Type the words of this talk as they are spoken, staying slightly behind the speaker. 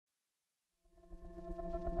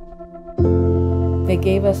They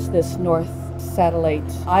gave us this North Satellite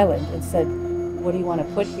Island and said, what do you want to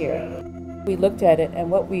put here? We looked at it, and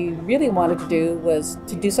what we really wanted to do was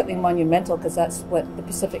to do something monumental, because that's what the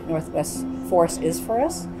Pacific Northwest Forest is for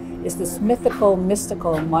us, is this mythical,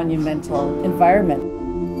 mystical, monumental environment.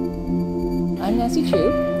 I'm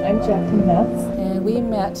Metz&Chew. I'm Jacqueline Metz. And we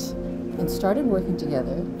met and started working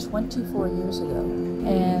together 24 years ago.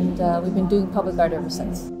 And we've been doing public art ever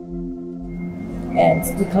since. And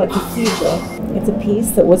we call it Cathedral. It's a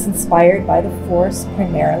piece that was inspired by the forest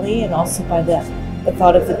primarily, and also by the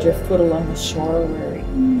thought of the driftwood along the shore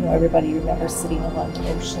where everybody remembers sitting along the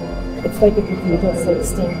ocean. It's like a cathedral, it's like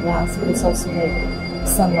stained glass, but it's also like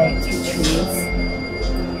sunlight through trees.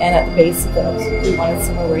 And at the base of it, we wanted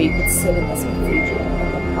somewhere where you could sit in this cathedral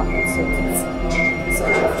and look up, so it's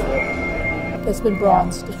driftwood. It's been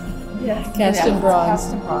bronzed. Yeah. Cast in bronze.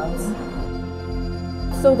 Cast in bronze.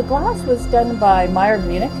 So the glass was done by Meyer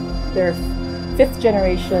Munich. They're 5th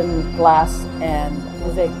generation glass and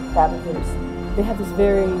mosaic fabricators. They have this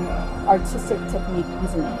very artistic technique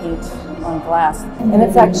using paint on glass. And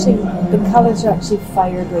it's actually, the colors are actually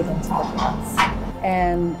fired right into the glass.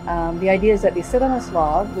 And the idea is that they sit on this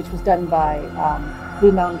log, which was done by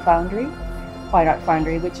Blue Mountain Foundry, Fine Art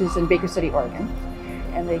Foundry, which is in Baker City, Oregon.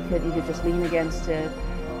 And they could either just lean against it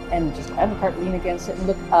and just have the part lean against it and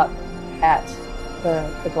look up at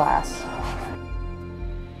the glass.